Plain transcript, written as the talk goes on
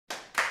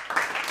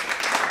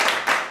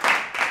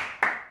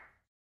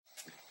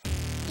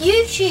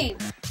YouTube.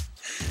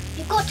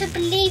 You've got to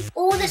believe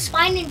all the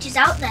spy ninjas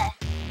out there.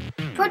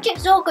 Project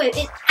Zorgo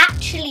is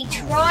actually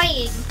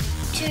trying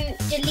to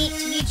delete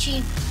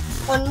YouTube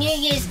on New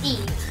Year's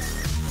Eve.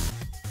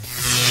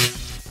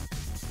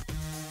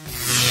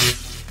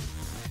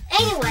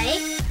 Anyway,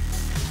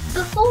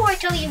 before I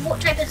tell you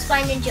what type of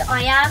spy ninja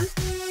I am,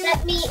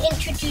 let me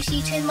introduce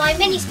you to my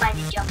mini spy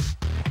ninja.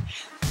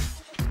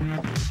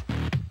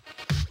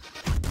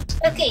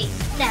 Okay,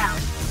 now,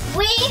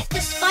 we're the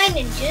spy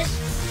ninjas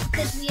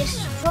because we are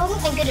strong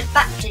and good at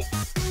battling.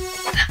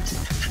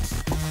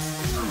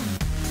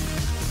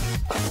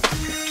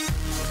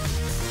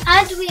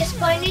 And we are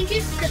spy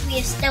ninjas because we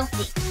are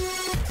stealthy.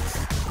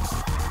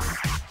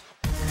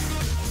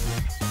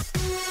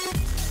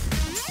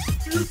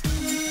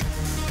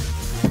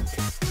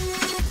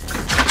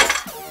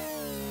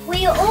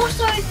 We are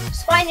also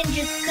spy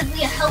ninjas because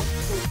we are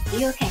helpful. Are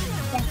you okay?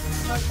 Yes,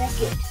 very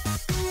good.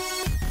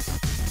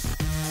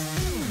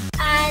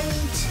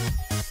 And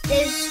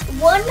there's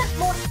one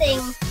more thing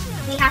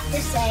we have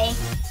to say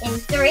in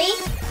 3,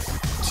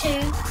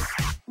 2,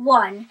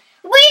 1.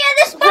 We are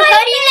the Spy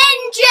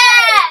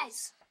Ninjas!